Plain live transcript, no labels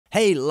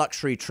Hey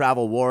luxury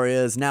travel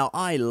warriors, now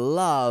I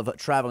love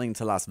traveling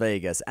to Las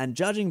Vegas, and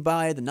judging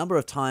by the number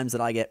of times that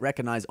I get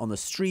recognized on the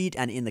street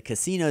and in the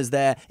casinos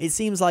there, it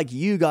seems like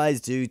you guys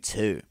do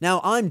too.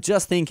 Now I'm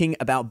just thinking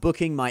about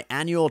booking my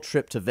annual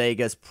trip to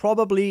Vegas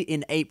probably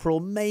in April,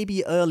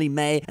 maybe early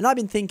May, and I've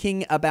been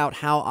thinking about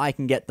how I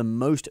can get the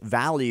most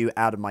value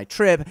out of my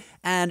trip,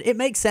 and it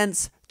makes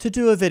sense to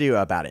do a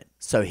video about it.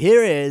 So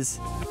here is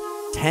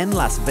 10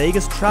 Las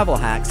Vegas travel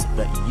hacks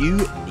that you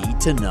need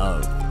to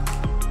know.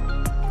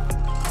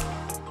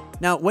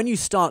 Now, when you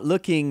start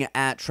looking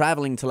at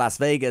traveling to Las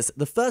Vegas,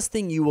 the first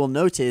thing you will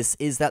notice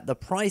is that the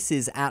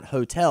prices at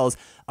hotels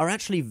are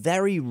actually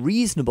very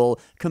reasonable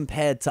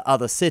compared to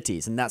other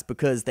cities, and that's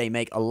because they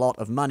make a lot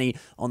of money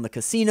on the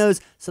casinos,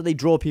 so they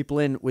draw people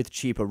in with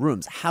cheaper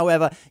rooms.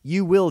 However,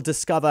 you will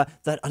discover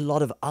that a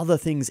lot of other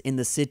things in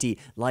the city,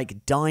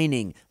 like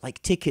dining,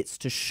 like tickets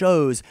to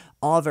shows,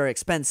 are very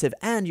expensive,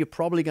 and you're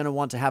probably going to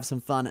want to have some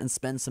fun and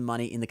spend some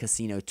money in the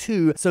casino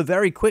too, so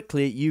very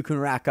quickly you can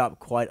rack up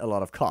quite a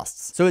lot of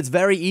costs. So it's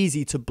very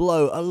easy to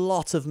blow a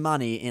lot of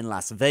money in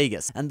Las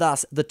Vegas, and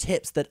thus the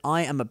tips that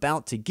I am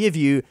about to give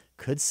you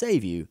could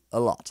save you a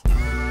lot.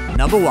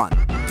 Number 1,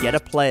 get a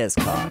player's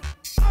card.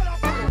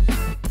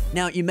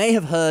 Now, you may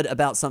have heard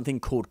about something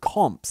called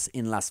comps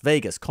in Las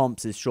Vegas.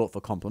 Comps is short for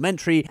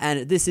complimentary,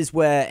 and this is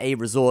where a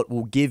resort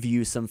will give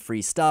you some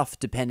free stuff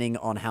depending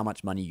on how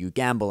much money you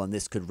gamble, and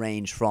this could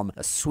range from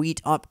a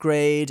suite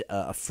upgrade,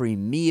 a free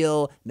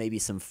meal, maybe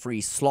some free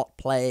slot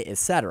play,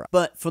 etc.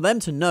 But for them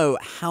to know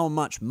how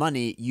much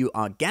money you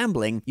are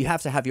gambling, you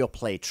have to have your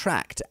play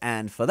tracked,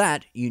 and for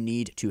that, you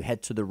need to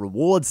head to the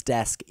rewards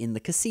desk in the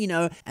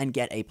casino and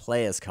get a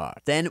player's card.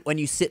 Then, when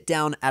you sit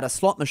down at a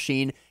slot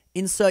machine,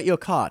 insert your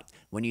card.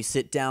 When you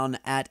sit down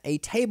at a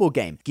table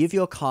game, give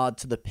your card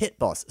to the pit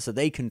boss so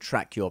they can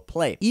track your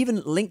play.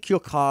 Even link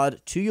your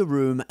card to your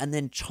room and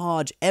then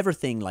charge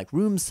everything like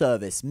room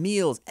service,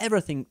 meals,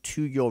 everything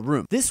to your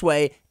room. This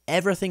way,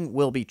 everything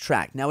will be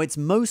tracked. Now, it's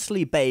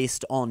mostly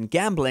based on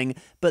gambling,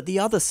 but the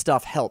other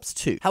stuff helps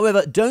too.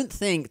 However, don't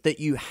think that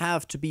you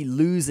have to be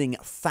losing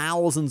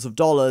thousands of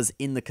dollars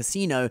in the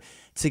casino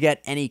to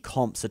get any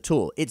comps at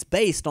all. It's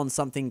based on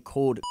something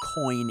called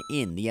coin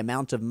in, the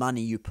amount of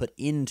money you put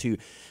into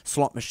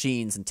slot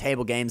machines and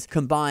table games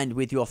combined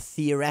with your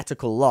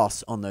theoretical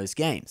loss on those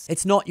games.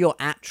 It's not your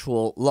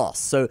actual loss.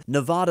 So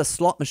Nevada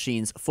slot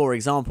machines, for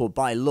example,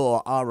 by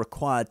law are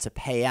required to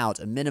pay out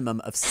a minimum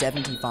of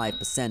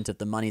 75% of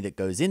the money that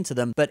goes into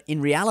them, but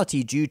in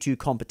reality, due to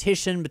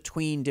competition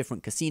between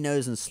different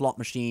casinos and slot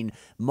machine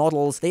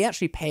models, they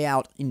actually pay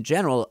out in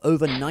general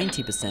over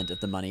 90%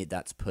 of the money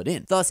that's put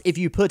in. Thus, if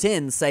you put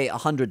in, say,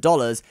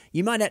 $100,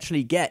 you might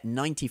actually get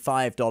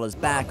 $95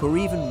 back or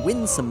even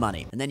win some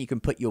money, and then you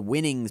can put your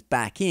winnings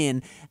back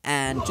in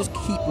and just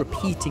keep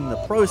repeating the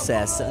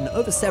process, and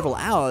over several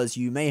hours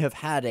you may have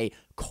had a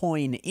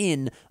coin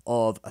in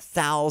of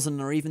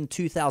 $1,000 or even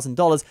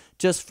 $2,000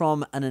 just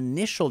from an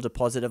initial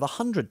deposit of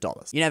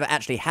 $100. You never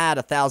actually had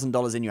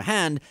 $1,000 in your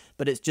hand,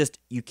 but it's just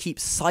you keep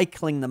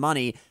cycling the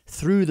money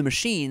through the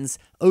machines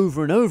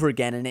over and over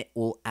again, and it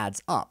all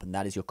adds up, and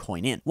that is your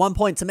coin in. One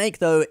point to make,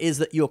 though, is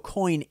that your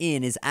coin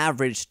in is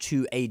averaged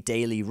to a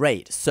daily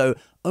rate, so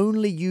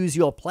only use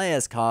your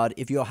player's card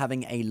if you're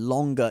having a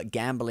longer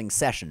gambling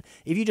session.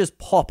 If you just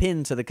pop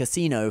into the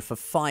casino for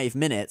 5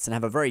 minutes and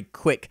have a very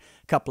quick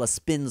couple of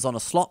spins on a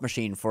slot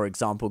machine, for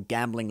example,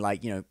 gambling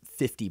like,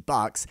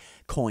 $50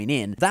 coin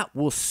in, that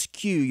will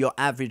skew your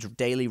average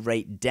daily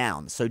rate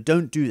down. So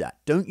don't do that.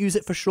 Don't use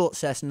it for short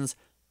sessions,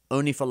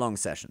 only for long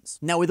sessions.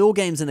 Now, with all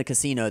games in the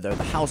casino, though,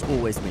 the house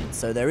always wins,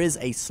 so there is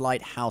a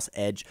slight house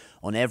edge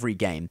on every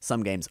game,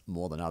 some games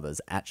more than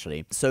others,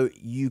 actually. So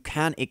you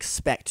can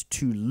expect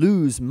to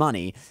lose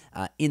money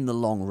in the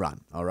long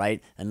run, all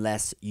right?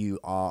 Unless you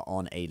are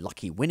on a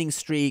lucky winning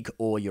streak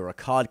or you're a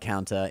card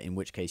counter, in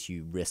which case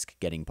you risk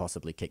getting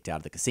possibly kicked out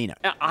of the casino.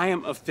 I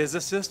am a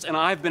physicist, and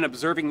I've been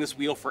observing this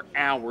wheel for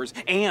hours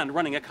and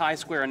running a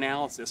chi-square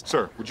analysis.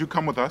 Sir, would you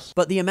come with us?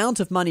 But the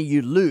amount of money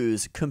you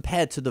lose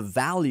compared to the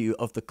value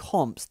of the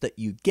comps that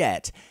you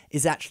get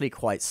is actually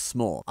quite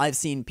small. I've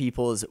seen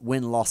people's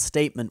win-loss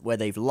statement where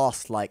they've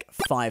lost like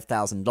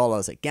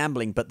 $5,000 at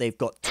gambling, but they've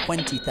got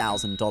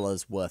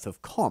 $20,000 worth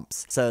of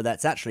comps. So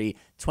that's actually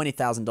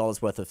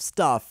 $20,000 worth of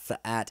stuff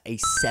at a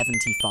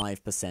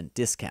 75%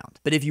 discount.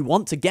 But if you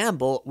want to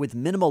gamble with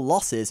minimal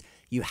losses,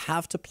 you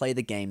have to play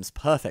the games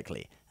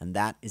perfectly. And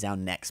that is our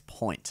next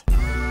point.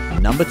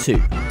 Number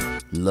 2,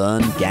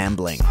 learn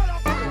gambling.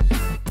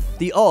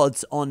 The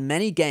odds on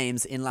many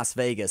games in Las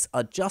Vegas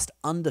are just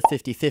under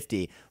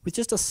 50-50, with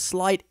just a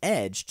slight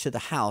edge to the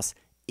house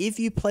if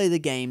you play the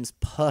games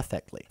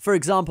perfectly. For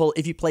example,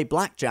 if you play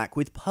blackjack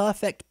with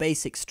perfect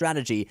basic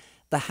strategy,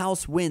 the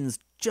house wins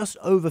just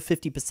over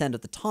 50%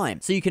 of the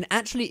time. So you can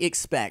actually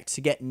expect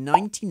to get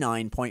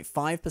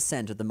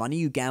 99.5% of the money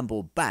you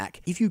gamble back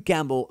if you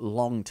gamble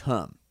long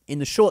term. In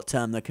the short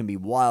term, there can be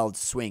wild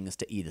swings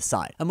to either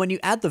side. And when you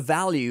add the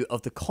value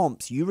of the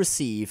comps you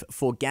receive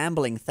for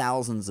gambling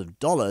thousands of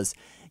dollars,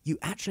 you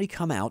actually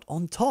come out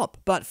on top.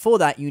 But for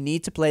that, you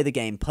need to play the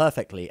game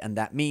perfectly, and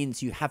that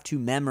means you have to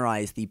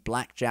memorize the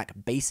blackjack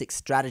basic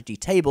strategy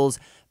tables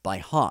by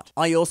heart.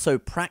 I also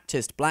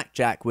practiced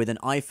blackjack with an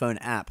iPhone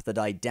app that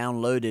I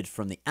downloaded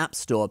from the App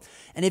Store,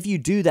 and if you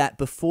do that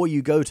before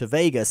you go to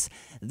Vegas,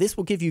 this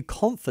will give you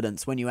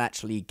confidence when you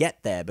actually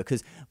get there,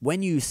 because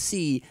when you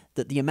see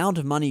that the amount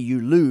of money you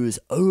lose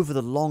over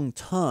the long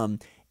term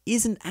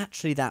isn't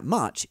actually that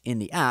much in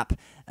the app,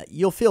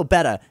 you'll feel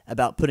better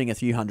about putting a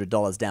few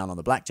 $100s down on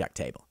the blackjack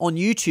table. On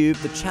YouTube,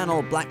 the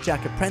channel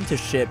Blackjack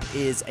Apprenticeship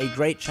is a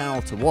great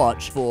channel to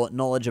watch for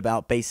knowledge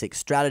about basic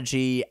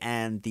strategy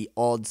and the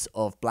odds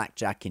of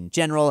blackjack in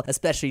general,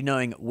 especially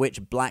knowing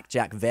which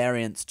blackjack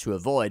variants to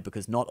avoid,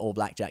 because not all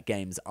blackjack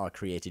games are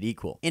created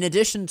equal. In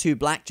addition to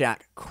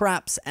blackjack,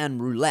 craps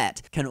and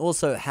roulette can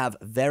also have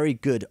very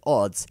good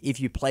odds if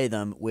you play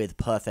them with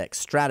perfect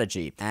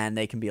strategy, and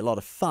they can be a lot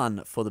of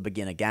fun for the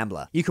beginner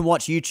gambler. You can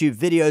watch YouTube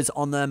videos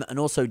on them and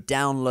also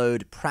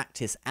download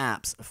practice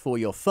apps for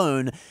your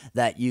phone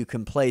that you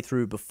can play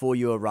through before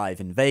you arrive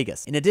in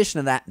Vegas. In addition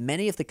to that,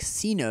 many of the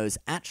casinos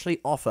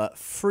actually offer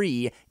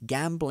free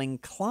gambling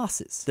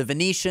classes. The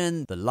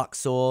Venetian, the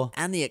Luxor,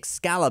 and the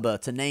Excalibur,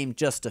 to name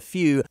just a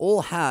few,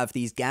 all have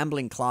these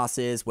gambling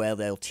classes where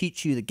they'll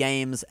teach you the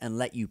games and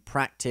let you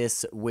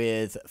practice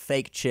with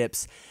fake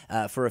chips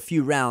for a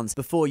few rounds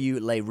before you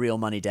lay real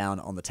money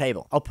down on the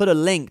table. I'll put a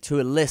link to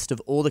a list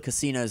of all the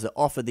casinos that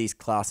offer these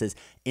classes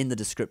in the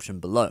description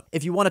below.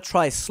 If you want to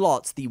try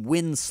slots, the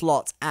Win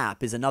Slots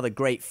app is another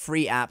great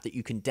free app that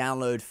you can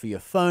download for your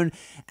phone,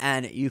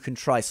 and you can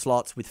try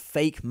slots with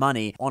fake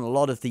money on a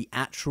lot of the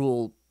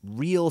actual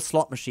real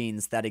slot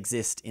machines that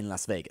exist in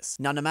Las Vegas.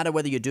 Now, no matter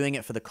whether you're doing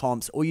it for the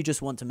comps or you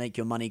just want to make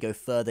your money go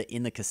further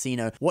in the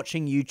casino,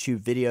 watching YouTube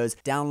videos,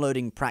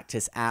 downloading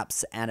practice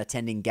apps, and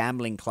attending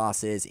gambling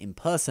classes in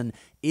person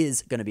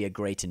is going to be a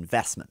great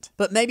investment.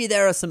 But maybe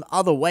there are some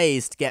other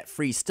ways to get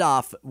free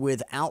stuff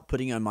without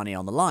putting your money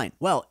on the line.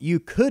 Well, you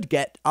could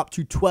get up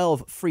to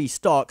 12 free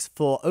stocks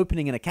for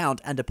opening an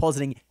account and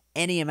depositing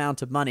any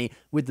amount of money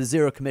with the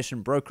zero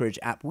commission brokerage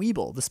app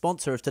Webull, the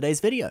sponsor of today's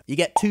video. You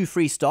get 2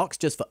 free stocks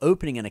just for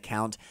opening an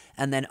account,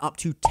 and then up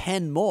to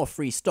 10 more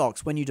free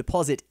stocks when you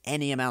deposit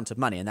any amount of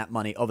money, and that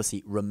money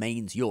obviously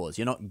remains yours.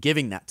 You're not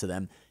giving that to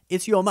them.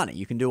 It's your money.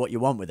 You can do what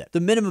you want with it. The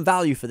minimum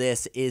value for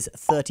this is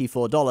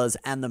 $34,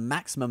 and the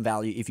maximum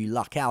value, if you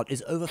luck out,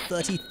 is over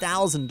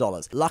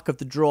 $30,000. Luck of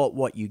the draw,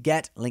 what you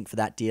get. Link for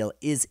that deal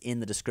is in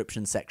the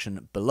description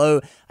section below.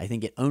 I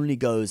think it only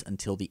goes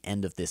until the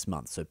end of this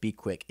month, so be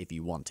quick if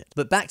you want it.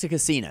 But back to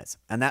casinos,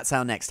 and that's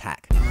our next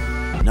hack.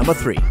 Number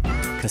 3,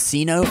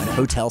 casino and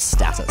hotel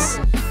status.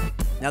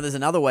 Now, there's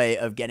another way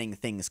of getting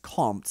things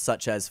comped,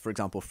 such as, for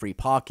example, free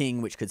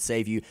parking, which could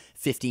save you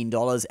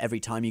 $15 every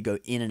time you go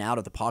in and out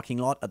of the parking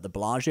lot at the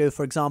Bellagio,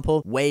 for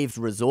example. Waived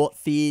resort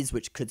fees,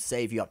 which could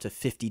save you up to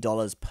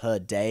 $50 per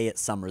day at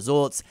some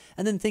resorts.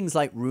 And then things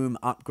like room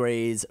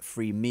upgrades,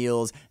 free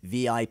meals,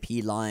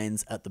 VIP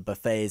lines at the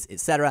buffets,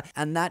 etc.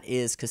 And that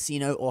is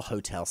casino or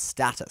hotel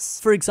status.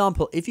 For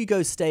example, if you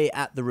go stay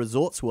at the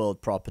Resorts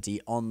World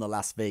property on the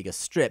Las Vegas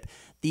Strip,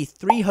 the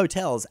 3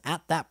 hotels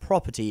at that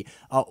property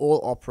are all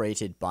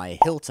operated by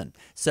Hilton.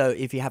 So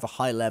if you have a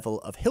high level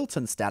of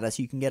Hilton status,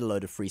 you can get a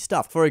load of free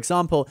stuff. For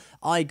example,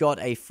 I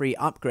got a free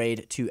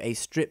upgrade to a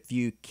Strip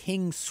View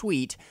King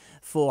Suite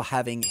for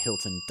having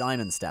Hilton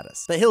Diamond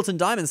status. The Hilton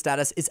Diamond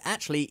status is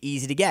actually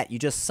easy to get. You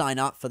just sign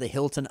up for the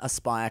Hilton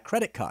Aspire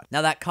credit card.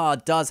 Now, that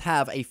card does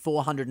have a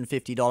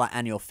 $450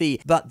 annual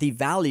fee, but the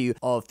value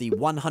of the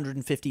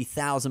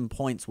 150,000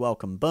 points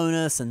welcome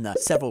bonus and the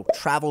several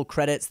travel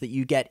credits that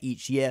you get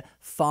each year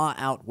far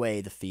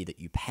outweigh the fee that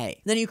you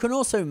pay. Then you can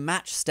also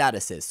match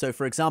statuses. So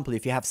for example,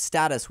 if you have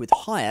status with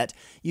Hyatt,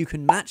 you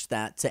can match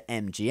that to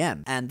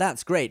MGM. And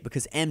that's great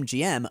because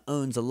MGM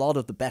owns a lot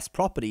of the best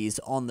properties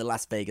on the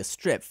Las Vegas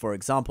Strip. For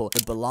example,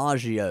 the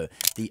Bellagio,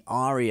 the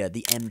Aria,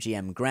 the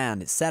MGM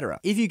Grand, etc.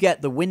 If you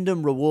get the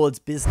Wyndham Rewards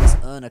Business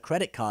Earner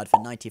credit card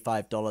for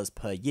 $95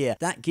 per year,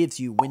 that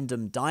gives you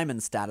Wyndham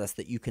Diamond status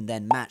that you can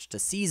then match to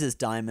Caesars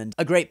Diamond.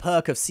 A great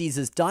perk of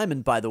Caesars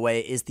Diamond, by the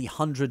way, is the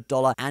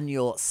 $100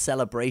 annual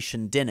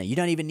celebration dinner. You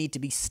don't even need to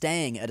be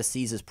staying at a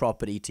Caesars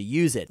property to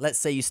use it. Let's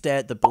say you stay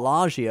at the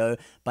Bellagio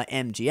by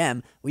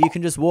MGM, well, you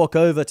can just walk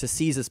over to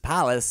Caesars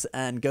Palace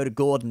and go to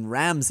Gordon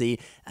Ramsay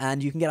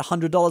and you can get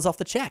 $100 off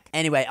the check.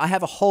 Anyway, I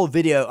have a whole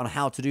video on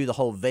how to do the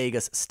whole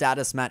Vegas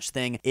status match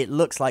thing. It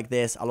looks like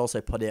this. I'll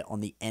also put it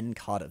on the end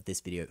card of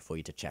this video for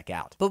you to check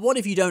out. But what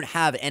if you don't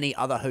have any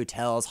other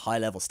hotels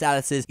high-level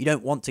statuses? You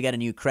don't want to get a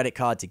new credit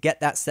card to get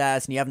that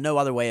status and you have no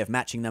other way of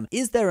matching them.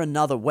 Is there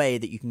another way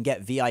that you can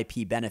get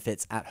VIP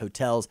benefits at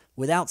hotels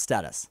without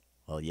status?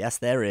 Well, yes,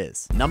 there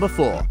is. Number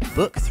 4,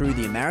 book through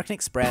the American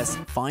Express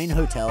Fine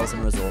Hotels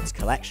and Resorts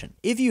collection.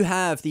 If you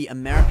have the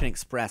American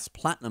Express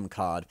Platinum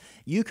card,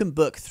 you can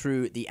book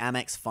through the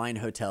Amex Fine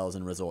Hotels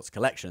and Resorts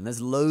collection.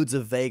 There's loads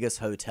of Vegas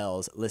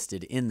hotels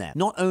listed in there.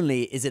 Not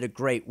only is it a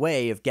great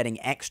way of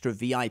getting extra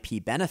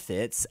VIP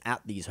benefits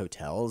at these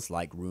hotels,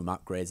 like room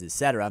upgrades,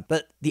 etc.,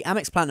 but the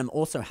Amex Platinum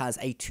also has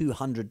a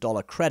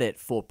 $200 credit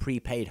for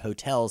prepaid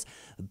hotels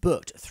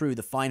booked through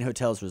the Fine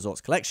Hotels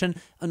Resorts collection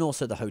and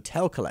also the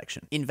hotel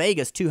collection. In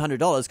Vegas,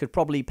 $200 could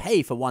probably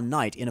pay for one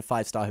night in a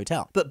 5-star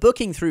hotel. But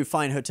booking through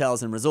Fine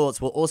Hotels and Resorts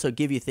will also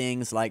give you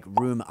things like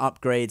room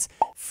upgrades,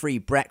 free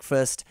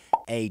breakfast,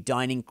 a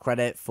dining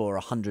credit for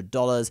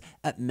 $100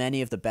 at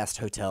many of the best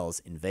hotels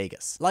in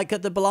Vegas. Like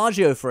at the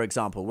Bellagio, for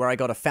example, where I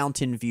got a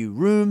fountain view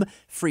room,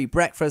 free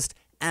breakfast,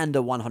 and a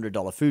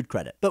 $100 food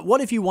credit. But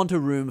what if you want a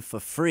room for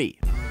free?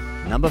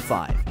 Number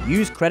 5,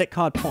 use credit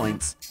card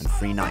points and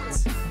free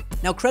nights.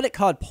 Now, credit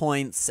card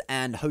points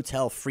and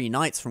hotel free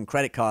nights from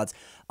credit cards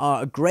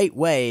are a great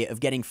way of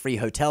getting free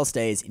hotel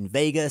stays in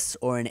Vegas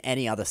or in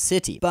any other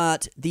city.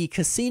 But the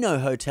casino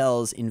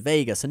hotels in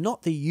Vegas are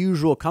not the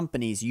usual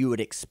companies you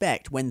would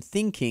expect when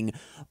thinking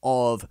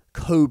of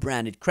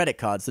co-branded credit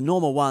cards. The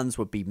normal ones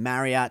would be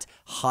Marriott,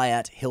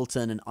 Hyatt,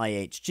 Hilton, and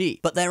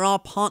IHG. But there are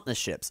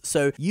partnerships,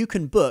 so you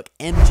can book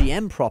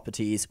MGM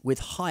properties with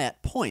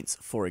Hyatt points,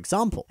 for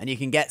example. And you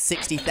can get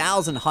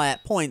 60,000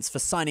 Hyatt points for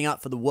signing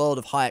up for the World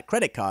of Hyatt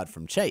credit card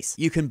from Chase.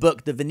 You can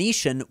book the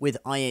Venetian with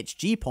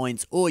IHG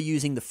points or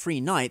using the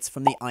free nights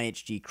from the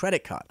IHG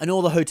credit card. And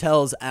all the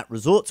hotels at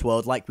Resorts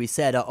World, like we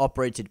said, are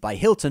operated by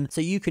Hilton, so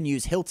you can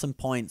use Hilton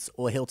points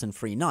or Hilton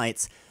free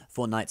nights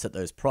for nights at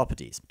those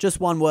properties.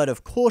 Just one word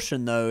of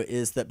caution, though,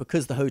 is that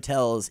because the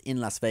hotels in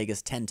Las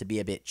Vegas tend to be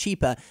a bit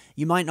cheaper,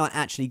 you might not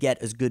actually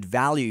get as good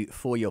value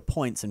for your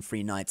points and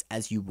free nights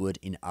as you would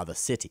in other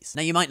cities.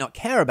 Now, you might not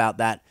care about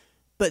that,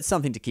 but it's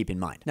something to keep in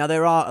mind. Now,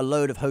 there are a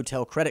load of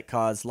hotel credit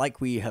cards, like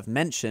we have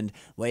mentioned,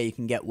 where you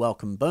can get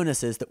welcome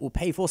bonuses that will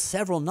pay for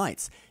several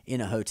nights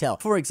in a hotel.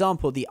 For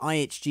example, the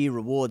IHG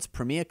Rewards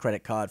Premier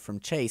credit card from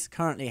Chase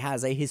currently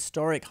has a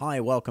historic high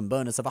welcome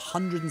bonus of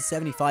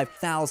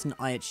 175,000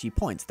 IHG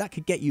points. That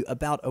could get you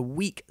about a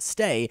week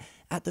stay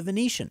at the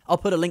Venetian. I'll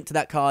put a link to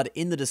that card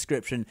in the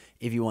description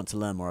if you want to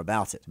learn more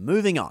about it.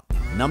 Moving on.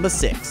 Number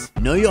 6,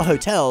 know your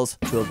hotels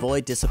to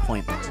avoid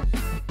disappointment.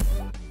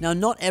 Now,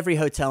 not every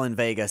hotel in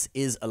Vegas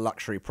is a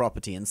luxury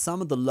property, and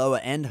some of the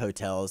lower-end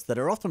hotels that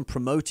are often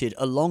promoted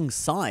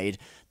alongside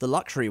the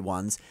luxury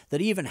ones that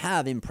even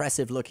have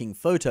impressive-looking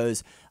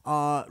photos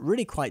are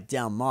really quite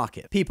down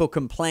market. People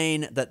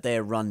complain that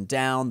they're run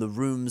down, the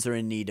rooms are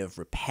in need of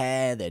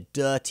repair, they're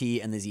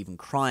dirty, and there's even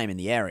crime in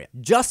the area.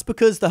 Just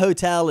because the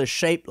hotel is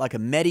shaped like a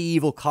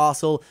medieval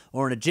castle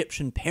or an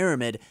Egyptian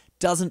pyramid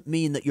doesn't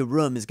mean that your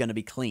room is going to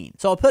be clean.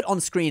 So I'll put on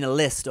screen a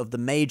list of the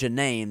major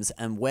names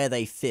and where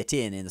they fit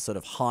in the sort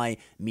of high,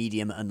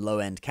 medium, and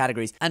low-end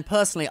categories. And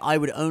personally, I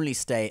would only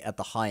stay at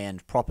the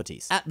high-end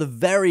properties. At the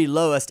very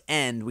lowest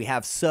end, we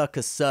have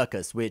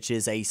Circus, which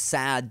is a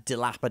sad,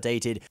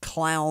 dilapidated,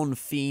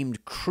 clown-themed,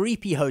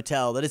 creepy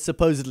hotel that is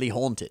supposedly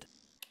haunted.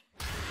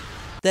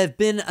 There have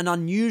been an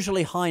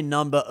unusually high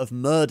number of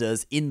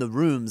murders in the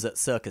rooms at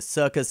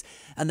Circus,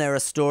 and there are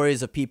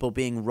stories of people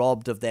being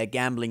robbed of their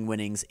gambling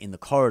winnings in the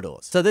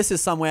corridors. So this is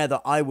somewhere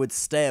that I would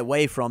stay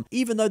away from,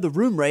 even though the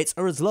room rates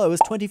are as low as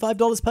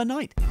 $25 per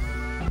night.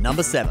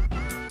 Number 7,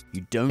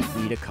 you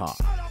don't need a car.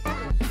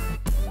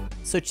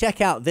 So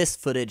check out this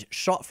footage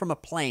shot from a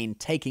plane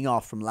taking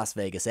off from Las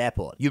Vegas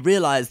Airport. You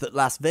realize that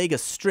Las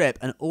Vegas Strip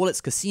and all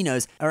its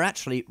casinos are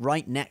actually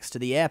right next to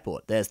the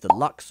airport. There's the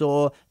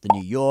Luxor, the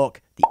New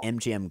York, the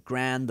MGM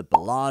Grand, the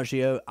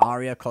Bellagio,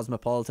 Aria,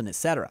 Cosmopolitan,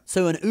 etc.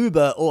 So an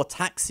Uber or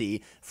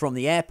taxi from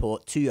the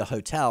airport to your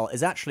hotel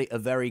is actually a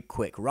very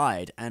quick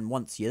ride, and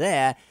once you're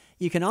there,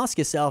 you can ask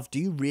yourself, do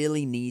you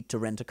really need to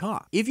rent a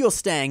car? If you're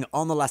staying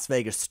on the Las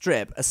Vegas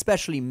Strip,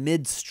 especially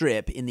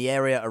mid-strip in the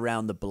area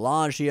around the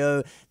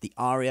Bellagio, the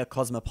Aria,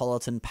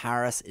 Cosmopolitan,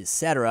 Paris,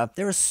 etc.,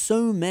 there are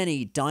so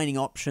many dining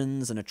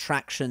options and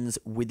attractions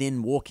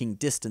within walking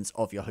distance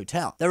of your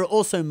hotel. There are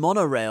also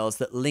monorails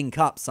that link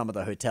up some of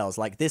the hotels,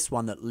 like this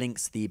one that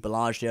links the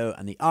Bellagio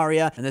and the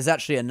Aria, and there's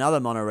actually another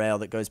monorail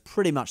that goes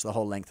pretty much the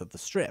whole length of the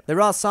Strip. There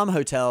are some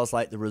hotels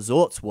like the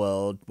Resorts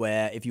World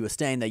where if you were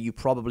staying there, you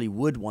probably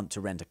would want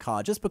to rent a car,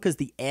 just because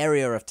the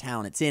area of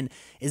town it's in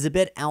is a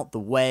bit out the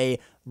way,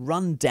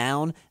 run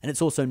down, and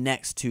it's also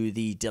next to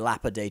the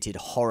dilapidated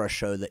horror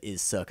show that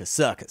is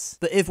Circus.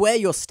 But if where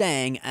you're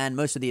staying and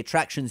most of the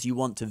attractions you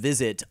want to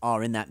visit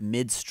are in that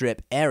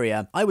mid-strip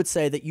area, I would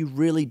say that you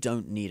really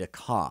don't need a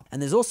car.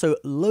 And there's also a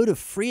load of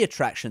free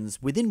attractions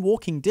within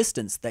walking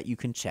distance that you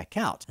can check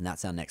out, and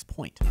that's our next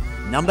point.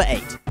 Number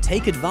 8,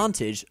 take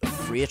advantage of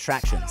free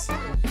attractions.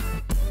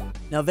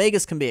 Now,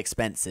 Vegas can be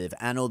expensive,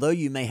 and although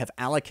you may have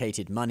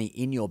allocated money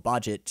in your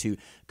budget to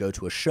go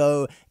to a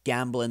show,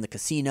 gamble in the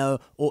casino,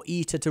 or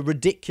eat at a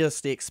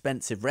ridiculously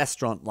expensive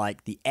restaurant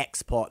like the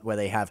X-Pot where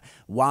they have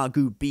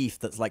Wagyu beef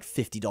that's like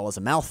 $50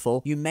 a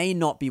mouthful, you may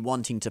not be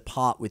wanting to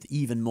part with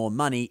even more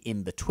money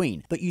in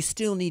between. But you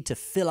still need to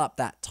fill up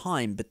that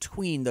time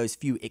between those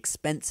few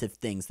expensive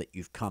things that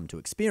you've come to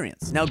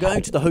experience. Now,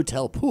 going to the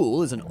hotel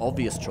pool is an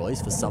obvious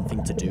choice for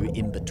something to do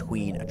in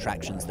between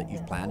attractions that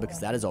you've planned, because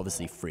that is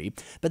obviously free.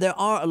 But there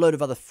are a load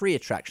of other free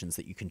attractions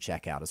that you can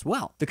check out as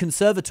well. The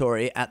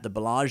conservatory at the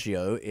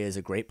Bellagio is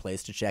a great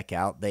place to check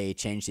out. They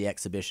change the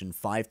exhibition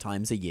 5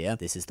 times a year.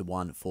 This is the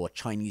one for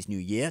Chinese New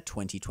Year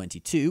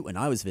 2022 when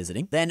I was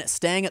visiting. Then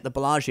staying at the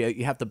Bellagio,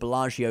 you have the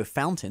Bellagio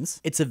Fountains.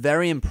 It's a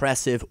very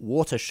impressive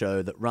water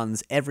show that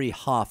runs every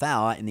half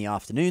hour in the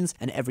afternoons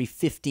and every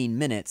 15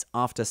 minutes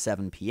after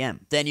 7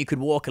 p.m. Then you could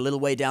walk a little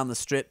way down the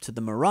strip to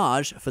the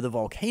Mirage for the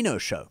volcano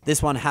show.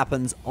 This one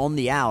happens on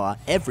the hour,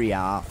 every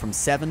hour from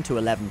 7 to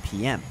 11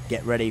 p.m.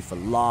 Get ready for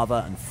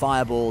lava and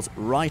fireballs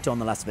right on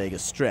the Las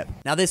Vegas Strip.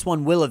 Now, this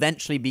one will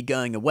eventually be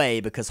going away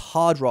because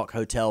Hard Rock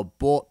Hotel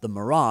bought the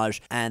Mirage,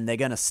 and they're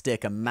going to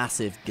stick a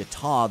massive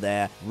guitar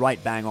there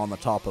right bang on the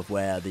top of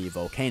where the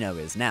volcano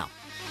is now.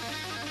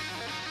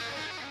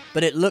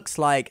 But it looks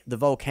like the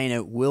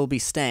volcano will be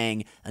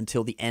staying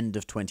until the end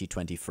of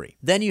 2023.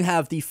 Then you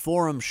have the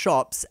Forum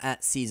Shops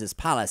at Caesar's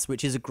Palace,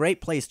 which is a great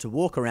place to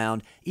walk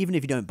around even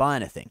if you don't buy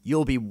anything.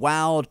 You'll be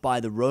wowed by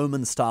the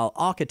Roman-style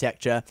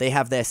architecture. They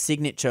have their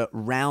signature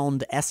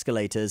round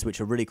escalators, which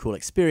are a really cool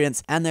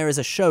experience. And there is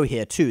a show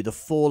here too, the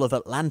Fall of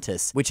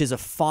Atlantis, which is a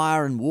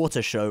fire and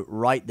water show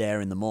right there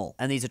in the mall.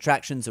 And these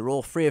attractions are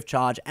all free of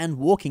charge and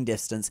walking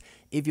distance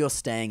if you're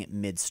staying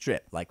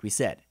mid-strip. Like we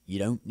said, you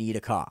don't need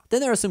a car.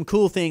 Then there are some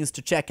cool things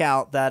to check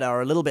out that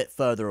are a little bit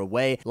further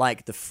away,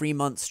 like the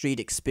Fremont Street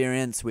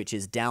Experience, which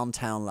is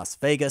downtown Las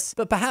Vegas,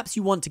 but perhaps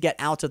you want to get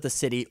out of the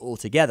city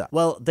altogether.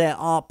 Well, there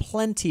are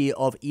plenty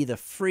of either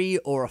free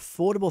or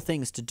affordable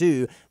things to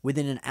do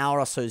within an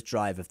hour or so's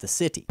drive of the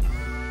city.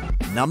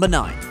 Number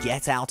 9,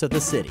 get out of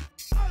the city.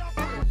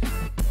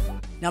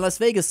 Now, Las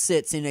Vegas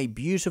sits in a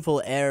beautiful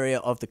area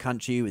of the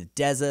country with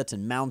desert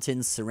and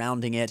mountains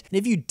surrounding it. And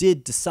if you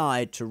did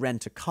decide to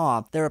rent a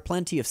car, there are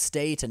plenty of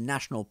state and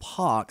national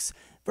parks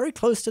very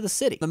close to the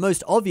city. The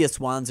most obvious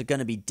ones are going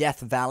to be Death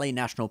Valley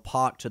National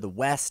Park to the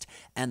west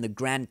and the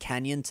Grand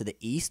Canyon to the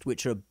east,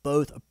 which are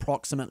both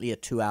approximately a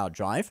 2-hour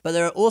drive. But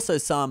there are also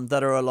some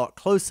that are a lot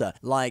closer,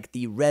 like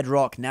the Red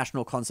Rock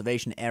National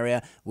Conservation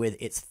Area with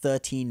its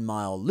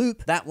 13-mile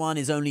loop. That one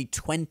is only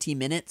 20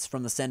 minutes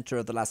from the center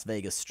of the Las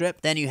Vegas Strip.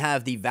 Then you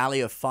have the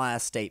Valley of Fire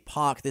State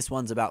Park. This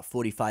one's about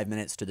 45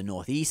 minutes to the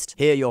northeast.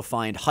 Here you'll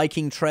find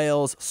hiking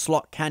trails,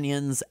 slot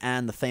canyons,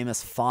 and the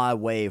famous Fire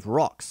Wave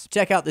Rocks.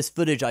 Check out this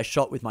footage I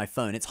shot with my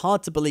phone. It's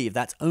hard to believe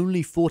that's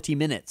only 40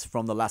 minutes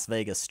from the Las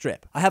Vegas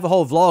Strip. I have a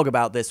whole vlog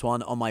about this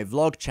one on my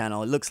vlog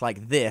channel. It looks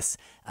like this.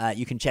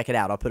 You can check it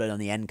out. I'll put it on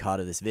the end card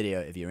of this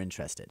video if you're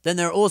interested. Then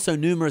there are also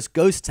numerous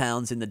ghost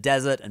towns in the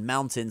desert and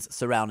mountains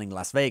surrounding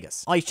Las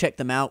Vegas. I checked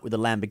them out with a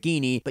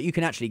Lamborghini, but you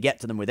can actually get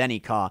to them with any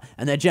car,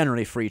 and they're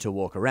generally free to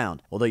walk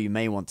around, although you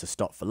may want to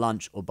stop for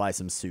lunch or buy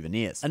some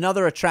souvenirs.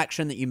 Another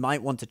attraction that you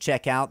might want to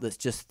check out that's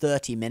just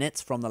 30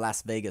 minutes from the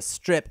Las Vegas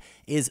Strip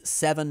is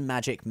 7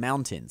 Magic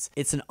Mountains.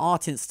 It's an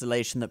art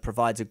installation that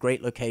provides a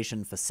great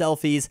location for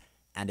selfies,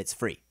 and it's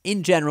free.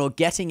 In general,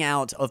 getting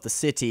out of the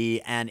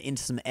city and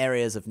into some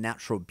areas of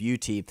natural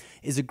beauty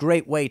is a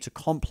great way to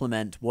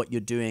complement what you're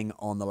doing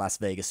on the Las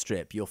Vegas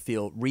Strip. You'll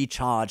feel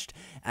recharged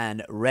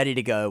and ready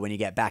to go when you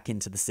get back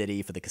into the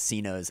city for the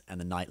casinos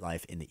and the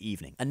nightlife in the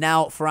evening. And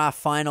now for our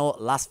final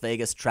Las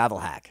Vegas travel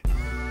hack.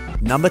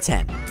 Number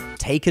 10,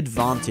 take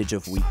advantage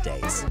of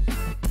weekdays.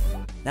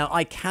 Now,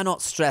 I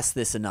cannot stress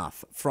this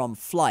enough. From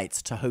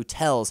flights to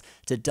hotels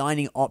to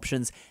dining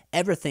options,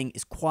 everything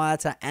is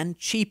quieter and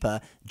cheaper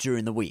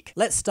during the week.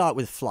 Let's start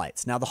with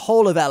flights. Now, the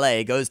whole of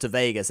LA goes to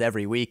Vegas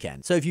every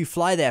weekend. So if you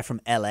fly there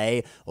from LA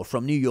or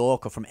from New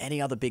York or from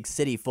any other big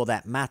city for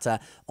that matter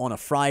on a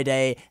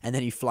Friday, and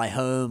then you fly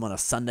home on a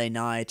Sunday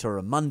night or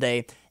a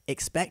Monday,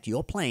 expect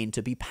your plane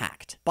to be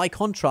packed. By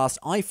contrast,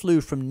 I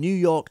flew from New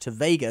York to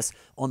Vegas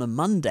on a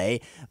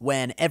Monday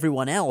when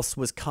everyone else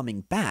was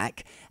coming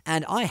back,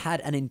 and I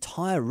had an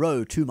entire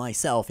row to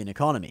myself in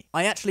economy.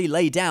 I actually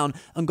lay down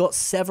and got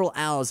several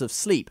hours of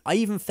sleep. I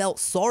even felt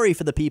sorry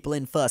for the people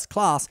in first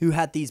class who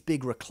had these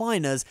big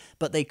recliners,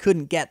 but they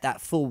couldn't get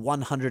that full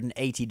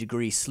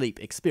 180-degree sleep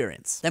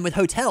experience. Then with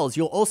hotels,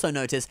 you'll also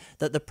notice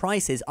that the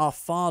prices are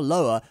far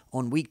lower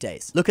on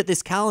weekdays. Look at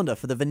this calendar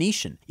for the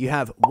Venetian. You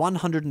have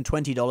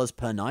 $120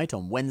 per night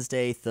on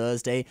Wednesday,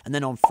 Thursday, and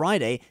then on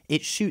Friday,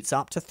 it shoots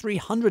up to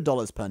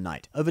 $300 per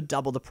night, over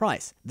double the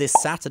price. This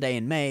Saturday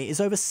in May is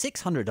over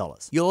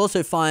 $600. You'll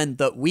also find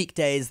that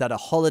weekdays that are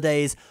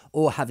holidays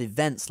or have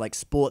events like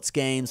sports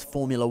games,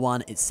 Formula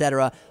One,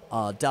 etc.,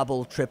 are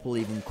double, triple,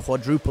 even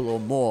quadruple or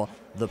more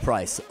the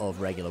price of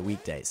regular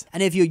weekdays.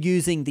 And if you're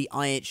using the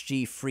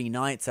IHG free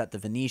nights at the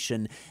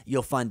Venetian,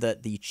 you'll find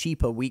that the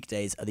cheaper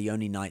weekdays are the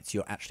only nights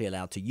you're actually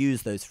allowed to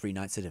use those free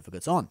night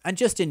certificates on. And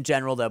just in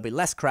general, there'll be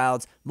less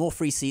crowds, more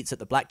free seats at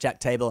the blackjack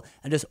table,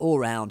 and just all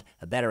around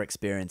a better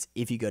experience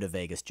if you go to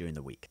Vegas during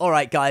the week. All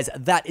right, guys,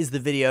 that is the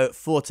video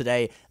for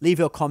today. Leave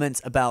your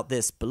comments about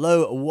this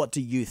below. What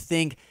do you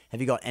think? Have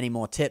you got any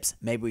more tips?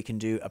 Maybe we can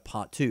do a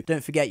part 2.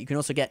 Don't forget, you can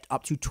also get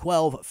up to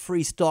 12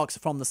 free stocks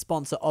from the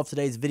sponsor of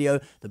today's video,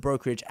 the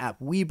brokerage app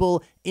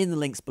Webull, in the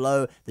links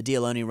below. The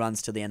deal only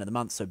runs till the end of the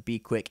month, so be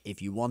quick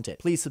if you want it.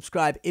 Please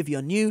subscribe if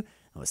you're new, and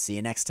we'll see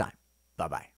you next time. Bye-bye.